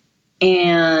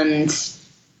 And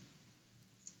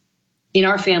in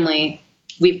our family,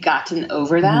 we've gotten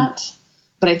over that.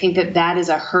 But I think that is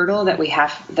a hurdle that we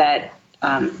have, that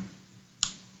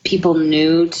people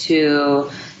new to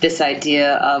this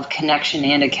idea of connection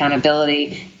and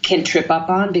accountability can trip up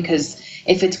on, because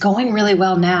if it's going really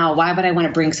well now, why would I want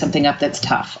to bring something up that's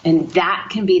tough? And that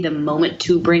can be the moment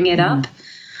to bring it up,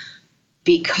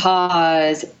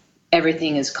 because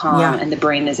everything is calm and the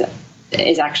brain is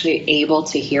actually able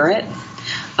to hear it.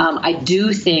 I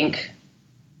do think,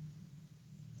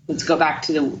 let's go back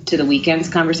to the weekends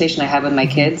conversation I had with my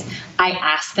kids. I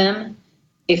asked them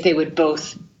if they would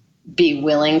both be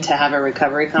willing to have a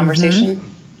recovery conversation.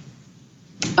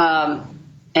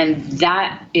 And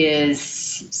that is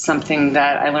something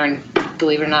that I learned,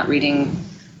 believe it or not, reading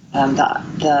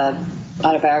the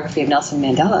autobiography of Nelson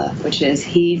Mandela, which is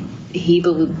he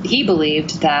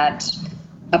believed that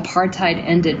apartheid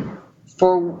ended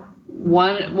for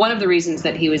one of the reasons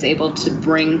that he was able to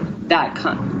bring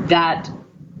that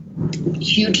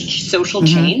huge social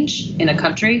change in a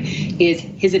country is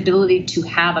his ability to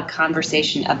have a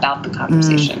conversation about the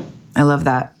conversation. I love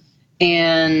that.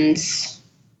 And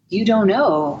you don't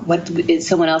know what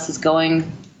someone else is going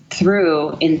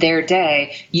through in their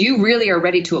day. You really are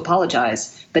ready to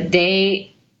apologize, but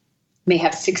they may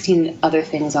have 16 other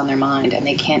things on their mind and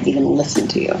they can't even listen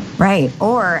to you. Right.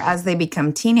 Or as they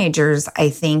become teenagers, I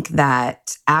think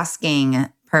that asking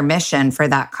permission for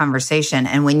that conversation,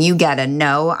 and when you get a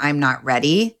no, I'm not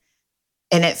ready,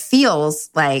 and it feels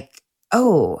like,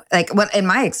 in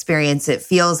my experience, it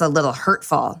feels a little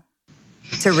hurtful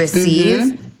to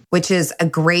receive, which is a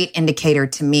great indicator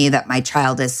to me that my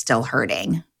child is still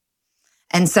hurting.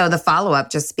 And so the follow-up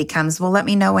just becomes, well, let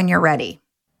me know when you're ready.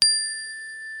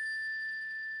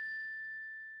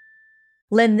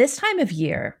 Lynn, this time of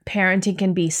year, parenting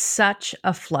can be such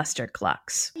a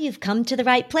flusterclux. You've come to the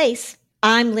right place.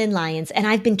 I'm Lynn Lyons, and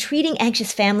I've been treating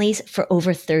anxious families for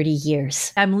over 30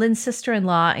 years. I'm Lynn's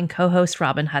sister-in-law and co-host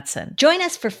Robin Hudson. Join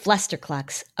us for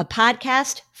Flusterclux, a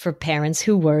podcast for parents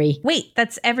who worry. Wait,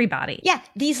 that's everybody. Yeah,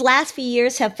 these last few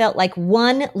years have felt like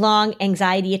one long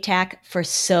anxiety attack for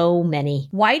so many.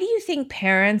 Why do you think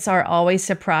parents are always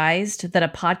surprised that a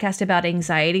podcast about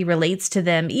anxiety relates to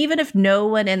them, even if no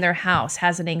one in their house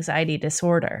has an anxiety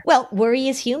disorder? Well, worry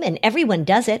is human. Everyone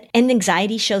does it. And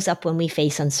anxiety shows up when we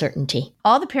face uncertainty.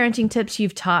 All the parenting tips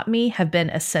you've taught me have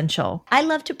been essential. I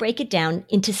love to break it down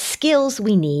into skills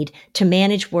we need to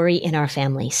manage worry in our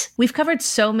families. We've covered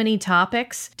so many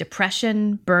topics: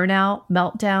 depression, burnout,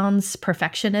 meltdowns,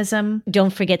 perfectionism.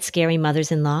 Don't forget scary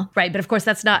mothers-in-law. Right, but of course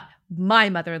that's not my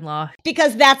mother-in-law.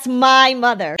 Because that's my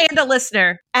mother. And a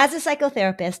listener. As a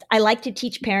psychotherapist, I like to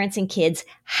teach parents and kids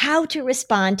how to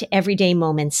respond to everyday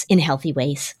moments in healthy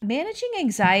ways. Managing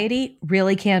anxiety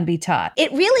really can be taught.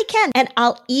 It really can. And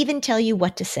I'll even tell you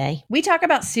what to say. We talk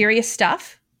about serious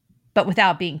stuff, but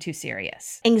without being too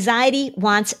serious. Anxiety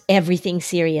wants everything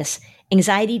serious.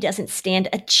 Anxiety doesn't stand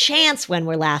a chance when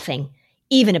we're laughing,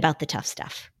 even about the tough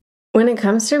stuff. When it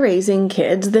comes to raising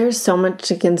kids, there's so much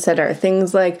to consider.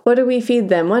 Things like, what do we feed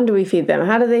them? When do we feed them?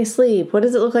 How do they sleep? What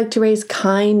does it look like to raise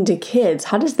kind kids?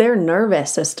 How does their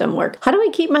nervous system work? How do I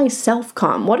keep myself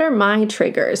calm? What are my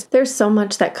triggers? There's so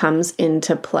much that comes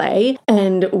into play,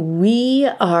 and we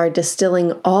are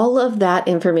distilling all of that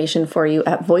information for you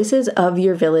at Voices of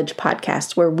Your Village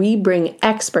podcast, where we bring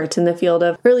experts in the field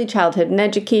of early childhood and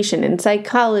education and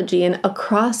psychology and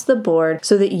across the board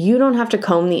so that you don't have to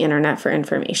comb the internet for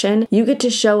information. You get to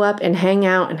show up and hang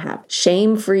out and have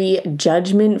shame-free,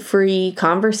 judgment-free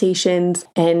conversations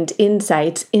and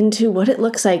insights into what it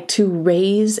looks like to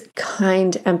raise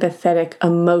kind, empathetic,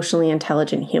 emotionally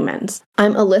intelligent humans.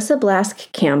 I'm Alyssa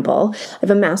Blask Campbell. I have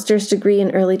a master's degree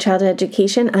in early childhood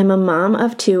education. I'm a mom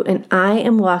of 2, and I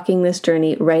am walking this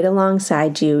journey right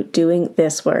alongside you doing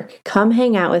this work. Come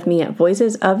hang out with me at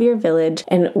Voices of Your Village,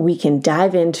 and we can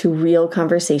dive into real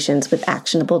conversations with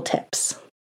actionable tips.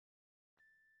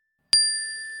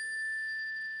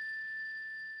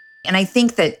 And I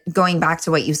think that going back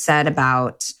to what you said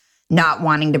about not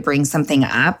wanting to bring something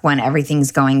up when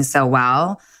everything's going so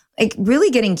well, like really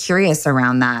getting curious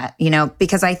around that,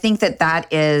 because I think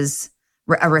that is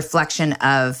a reflection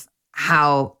of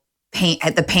how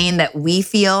the pain that we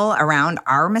feel around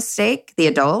our mistake, the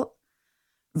adult,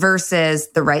 versus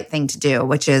the right thing to do,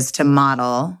 which is to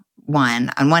model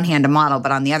on one hand to model,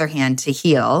 but on the other hand to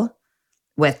heal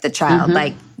with the child. Mm-hmm.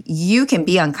 Like you can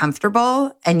be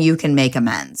uncomfortable and you can make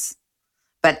amends.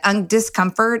 But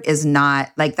discomfort is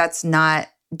not,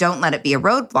 don't let it be a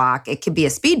roadblock. It could be a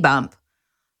speed bump.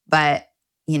 But,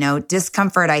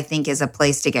 discomfort, I think, is a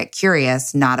place to get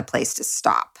curious, not a place to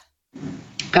stop.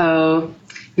 Oh,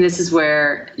 this is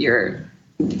where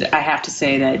I have to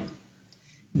say that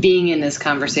being in this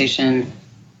conversation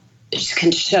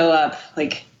can show up.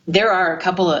 Like, there are a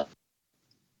couple of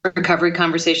recovery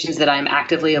conversations that I'm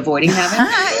actively avoiding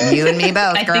having. You and me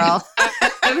both, girl.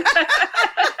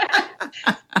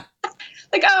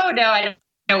 Like, oh no, I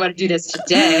don't want to do this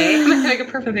today. I'm having a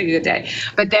perfectly good day.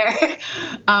 But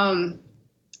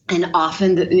and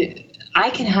often I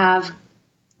can have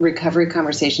recovery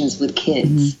conversations with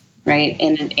kids, right?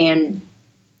 And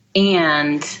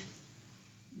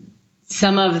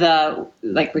some of the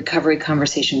recovery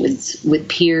conversation with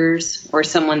peers or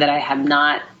someone that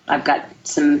I've got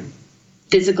some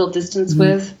physical distance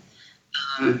with,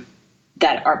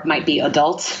 that might be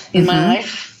adults in my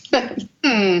life.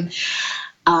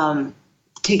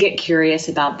 To get curious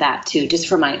about that too, just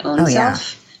for my own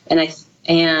self.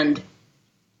 And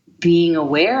being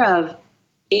aware of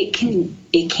it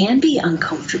can be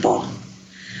uncomfortable,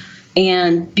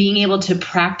 and being able to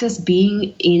practice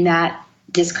being in that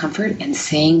discomfort and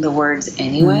saying the words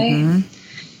anyway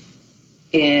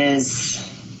is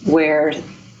where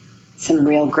some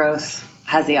real growth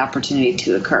has the opportunity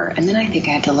to occur. And then I think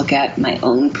I have to look at my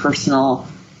own personal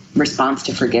response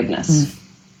to forgiveness.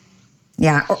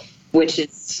 Yeah. Which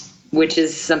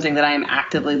is something that I am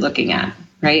actively looking at,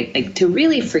 right? Like, to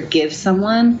really forgive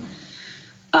someone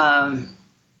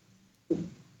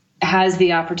has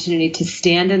the opportunity to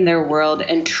stand in their world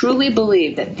and truly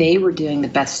believe that they were doing the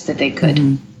best that they could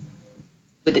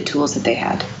with the tools that they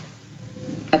had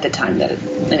at the time that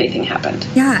anything happened.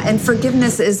 Yeah, and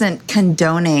forgiveness isn't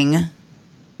condoning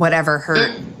whatever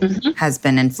hurt has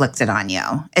been inflicted on you.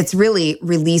 It's really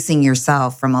releasing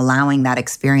yourself from allowing that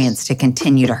experience to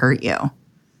continue to hurt you.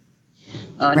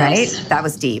 Oh, right? Nice. That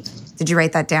was deep. Did you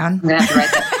write that down? I'm going to have to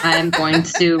write that. I'm going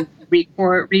to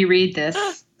reread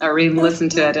this or re-listen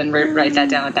to it and write that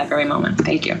down at that very moment.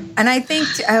 Thank you. And I think,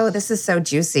 this is so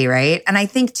juicy, right? And I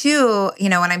think too,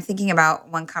 when I'm thinking about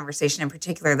one conversation in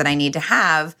particular that I need to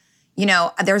have,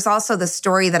 there's also the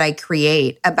story that I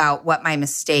create about what my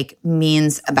mistake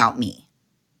means about me,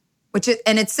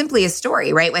 and it's simply a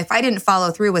story, right? If I didn't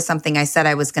follow through with something I said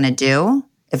I was going to do,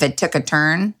 if it took a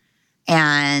turn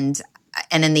and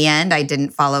in the end I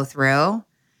didn't follow through,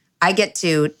 that's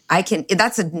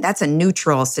a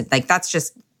neutral, that's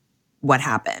just what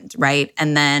happened, right?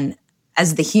 And then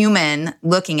as the human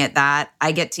looking at that,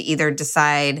 I get to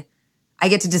decide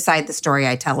the story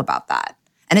I tell about that.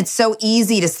 And it's so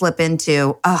easy to slip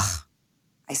into, I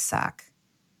suck.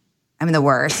 I'm the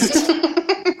worst.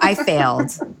 I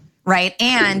failed, right?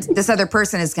 And this other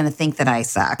person is going to think that I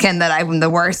suck and that I'm the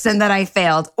worst and that I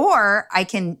failed. Or I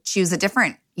can choose a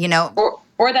different,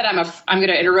 Or that I'm going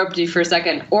to interrupt you for a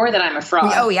second, or that I'm a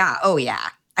fraud. Oh, yeah.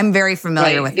 I'm very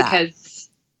familiar with that. Because,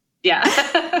 yeah.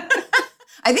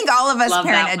 I think all of us Love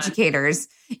parent that one. educators,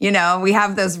 we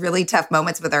have those really tough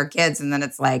moments with our kids. And then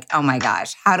it's like, oh my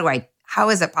gosh, how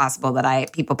is it possible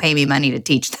that people pay me money to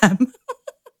teach them?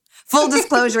 Full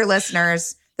disclosure,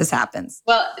 listeners, this happens.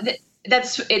 Well,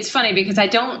 it's funny because I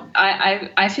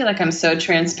feel like I'm so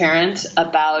transparent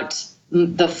about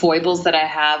the foibles that I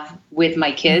have with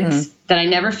my kids that I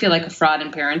never feel like a fraud in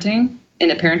the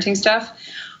parenting stuff.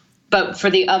 But for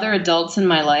the other adults in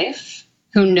my life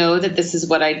who know that this is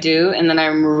what I do, and then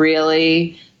I'm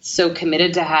really so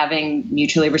committed to having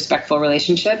mutually respectful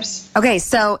relationships. Okay,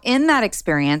 so in that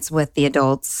experience with the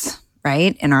adults,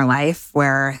 right, in our life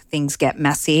where things get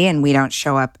messy and we don't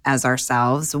show up as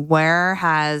ourselves, where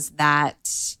has that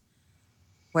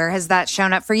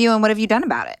shown up for you and what have you done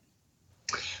about it?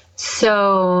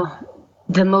 So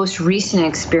the most recent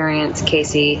experience,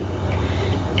 Casey,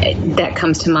 that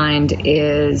comes to mind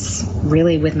is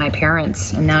really with my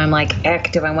parents. And now I'm like,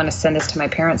 do I want to send this to my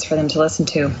parents for them to listen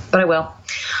to? But I will.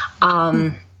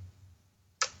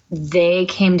 They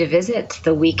came to visit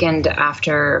the weekend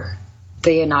after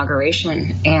the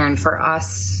inauguration. And for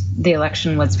us, the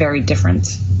election was very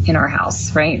different in our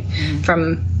house, right?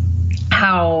 From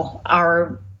how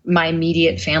our my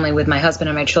immediate family with my husband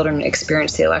and my children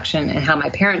experienced the election and how my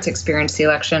parents experienced the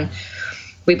election,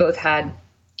 we both had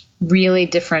really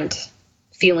different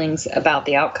feelings about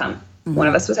the outcome. Mm-hmm. One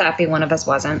of us was happy, one of us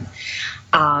wasn't.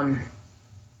 And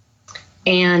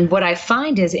what I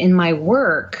find is in my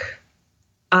work,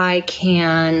 I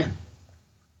can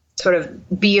sort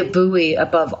of be a buoy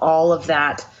above all of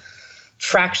that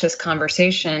fractious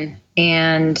conversation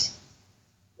and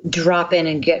drop in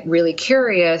and get really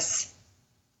curious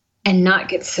and not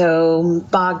get so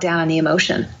bogged down in the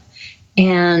emotion.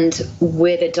 And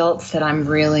with adults that I'm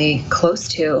really close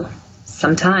to,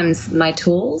 sometimes my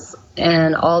tools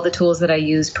and all the tools that I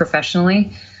use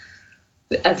professionally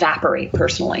evaporate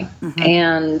personally. Mm-hmm.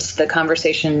 And the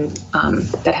conversation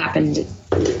that happened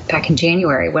back in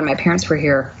January when my parents were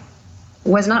here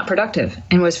was not productive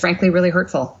and was frankly really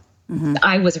hurtful. Mm-hmm.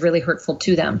 I was really hurtful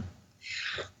to them.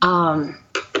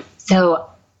 So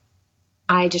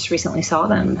I just recently saw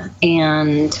them,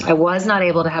 and I was not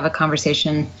able to have a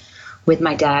conversation with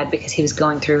my dad because he was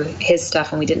going through his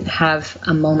stuff and we didn't have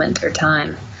a moment or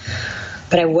time.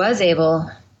 But I was able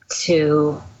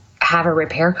to have a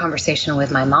repair conversation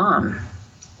with my mom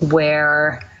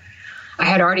where I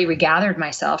had already regathered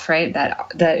myself, right?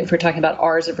 That if we're talking about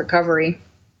R's of recovery,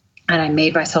 and I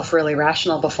made myself really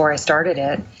rational before I started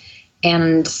it.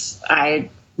 And I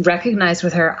recognized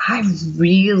with her, I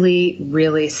really,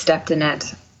 really stepped in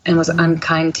it and was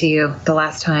unkind to you the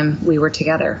last time we were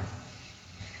together.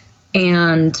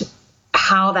 And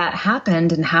how that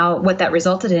happened and what that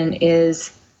resulted in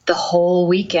is the whole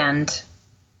weekend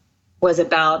was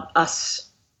about us,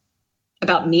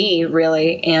 about me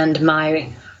really, and my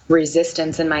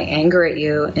resistance and my anger at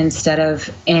you instead of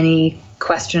any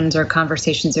questions or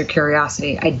conversations or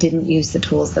curiosity. I didn't use the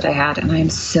tools that I had, and I am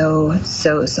so,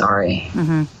 so sorry.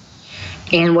 Mm-hmm.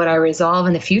 And what I resolve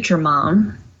in the future,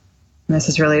 Mom, and this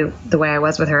is really the way I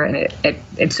was with her, and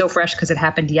it's so fresh because it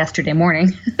happened yesterday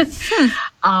morning.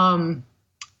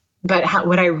 But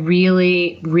what I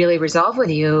really, really resolve with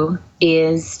you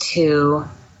is to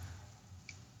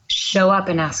show up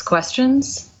and ask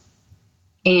questions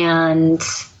and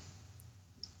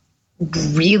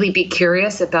really be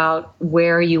curious about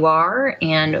where you are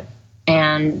and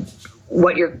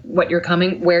where you're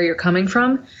coming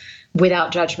from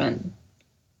without judgment,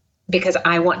 because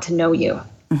I want to know you.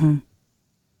 Mm-hmm.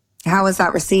 How was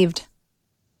that received?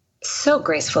 So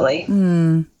gracefully.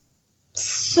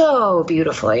 So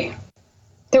beautifully.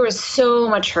 There was so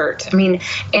much hurt. I mean,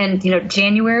 and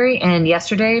January and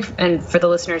yesterday, and for the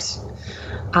listeners,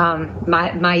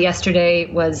 my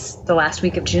yesterday was the last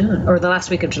week of June or the last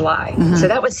week of July. Mm-hmm. So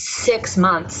that was 6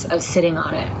 months of sitting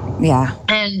on it. Yeah.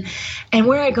 And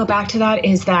where I go back to that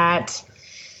is that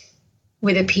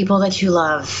with the people that you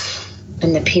love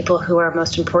and the people who are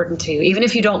most important to you, even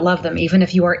if you don't love them, even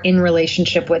if you are in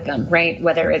relationship with them, right?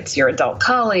 Whether it's your adult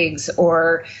colleagues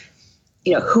or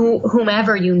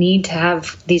whomever you need to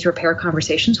have these repair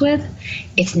conversations with,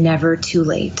 it's never too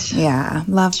late. Yeah,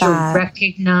 love that. To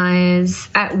recognize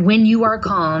when you are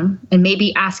calm and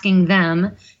maybe asking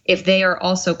them if they are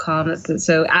also calm.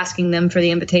 So asking them for the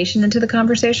invitation into the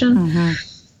conversation. Mm-hmm.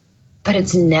 But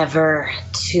it's never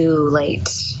too late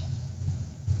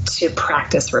to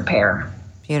practice repair.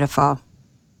 Beautiful.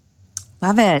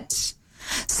 Love it.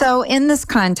 So in this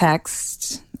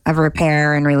context of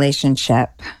repair and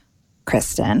relationship,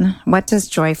 Kristin, what does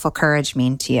joyful courage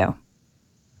mean to you?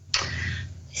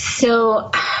 So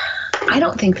I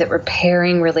don't think that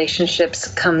repairing relationships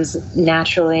comes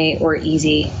naturally or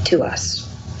easy to us.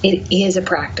 It is a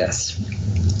practice.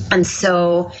 And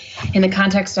so in the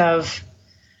context of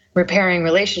repairing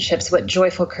relationships, what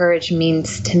joyful courage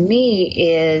means to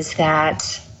me is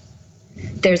that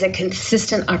there's a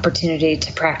consistent opportunity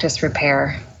to practice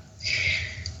repair,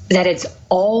 that it's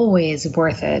always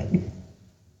worth it,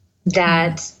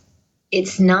 that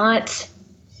it's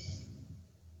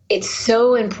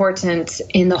so important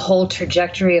in the whole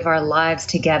trajectory of our lives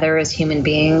together as human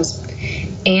beings.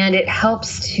 And it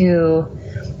helps to,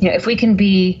 if we can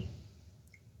be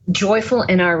joyful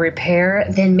in our repair,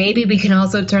 then maybe we can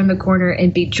also turn the corner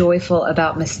and be joyful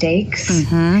about mistakes.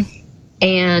 Mm-hmm.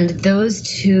 And those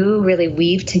two really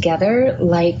weave together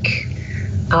like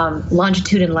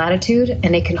longitude and latitude,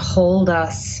 and they can hold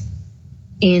us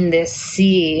in this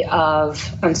sea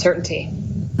of uncertainty.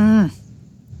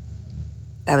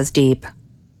 That was deep.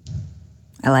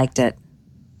 I liked it.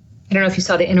 I don't know if you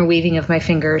saw the interweaving of my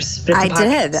fingers. But it's I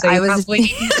did. So I was.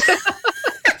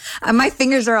 My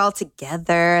fingers are all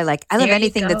together. Like, I love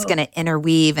anything that's going to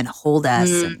interweave and hold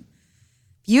us.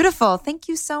 Beautiful. Thank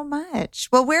you so much.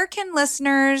 Well, where can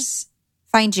listeners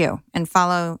find you and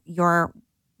follow your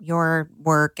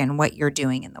work and what you're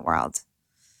doing in the world?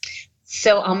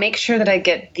 So I'll make sure that I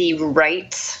get the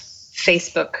right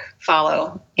Facebook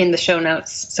follow in the show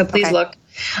notes. So please look.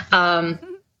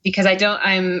 Because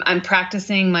I'm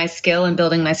practicing my skill and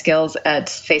building my skills at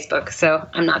Facebook. So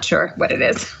I'm not sure what it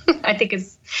is. I think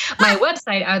it's my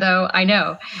website, although I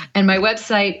know. And my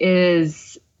website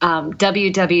is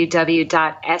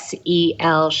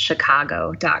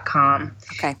www.selchicago.com.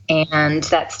 Okay. And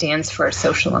that stands for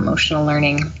social emotional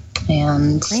learning.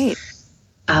 And Great.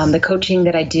 The coaching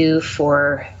that I do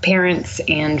for parents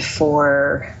and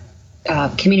for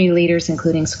community leaders,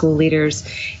 including school leaders,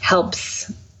 helps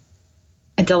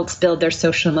adults build their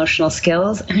social emotional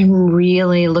skills. And I'm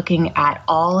really looking at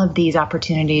all of these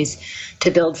opportunities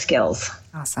to build skills.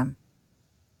 Awesome.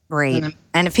 Great.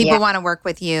 And if people want to work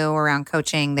with you around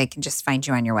coaching, they can just find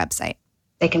you on your website.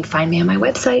 They can find me on my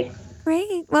website.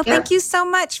 Great. Well, thank you so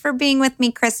much for being with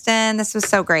me, Kristin. This was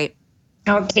so great.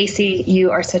 Oh, Casey,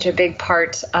 you are such a big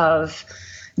part of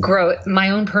growth, my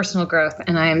own personal growth.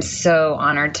 And I am so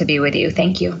honored to be with you.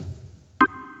 Thank you.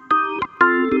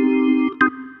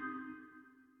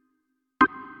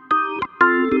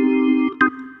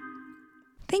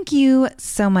 Thank you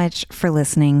so much for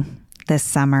listening this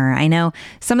summer. I know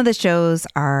some of the shows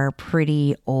are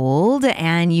pretty old,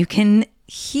 and you can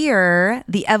hear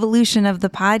the evolution of the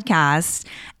podcast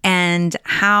and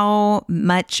how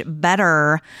much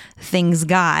better things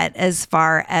got as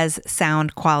far as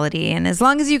sound quality. And as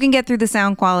long as you can get through the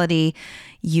sound quality,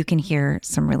 you can hear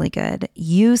some really good,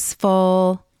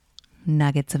 useful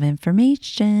nuggets of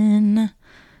information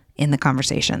in the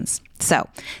conversations. So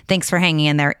thanks for hanging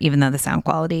in there, even though the sound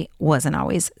quality wasn't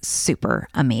always super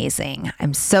amazing.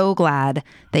 I'm so glad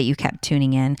that you kept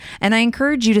tuning in. And I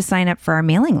encourage you to sign up for our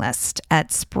mailing list. At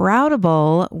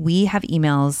Sproutable, we have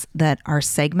emails that are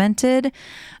segmented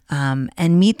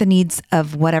and meet the needs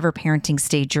of whatever parenting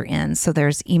stage you're in. So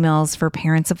there's emails for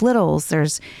parents of littles.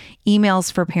 There's emails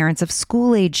for parents of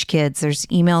school-age kids. There's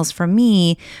emails from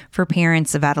me for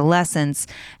parents of adolescents.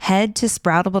 Head to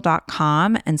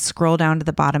Sproutable.com and scroll down to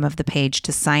the bottom of the page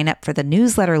to sign up for the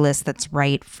newsletter list that's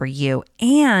right for you.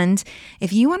 And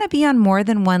if you want to be on more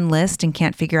than one list and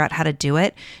can't figure out how to do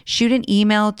it, shoot an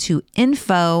email to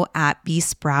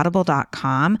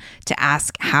info@besproutable.com to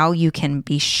ask how you can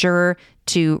be sure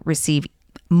to receive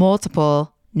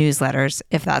multiple newsletters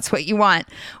if that's what you want.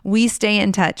 We stay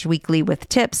in touch weekly with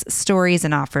tips, stories,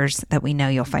 and offers that we know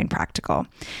you'll find practical.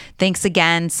 Thanks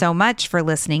again so much for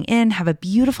listening in. Have a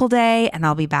beautiful day, and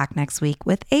I'll be back next week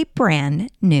with a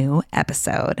brand new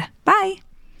episode. Bye.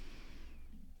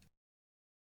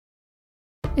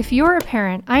 If you're a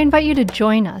parent, I invite you to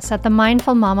join us at the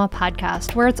Mindful Mama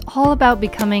podcast, where it's all about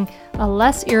becoming a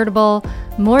less irritable,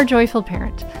 more joyful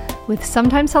parent. With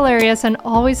sometimes hilarious and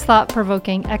always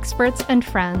thought-provoking experts and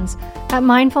friends, at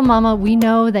Mindful Mama, we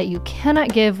know that you cannot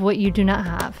give what you do not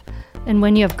have. And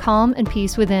when you have calm and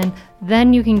peace within,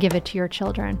 then you can give it to your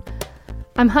children.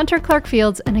 I'm Hunter Clark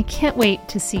Fields, and I can't wait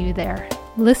to see you there.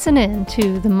 Listen in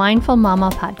to the Mindful Mama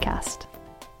podcast.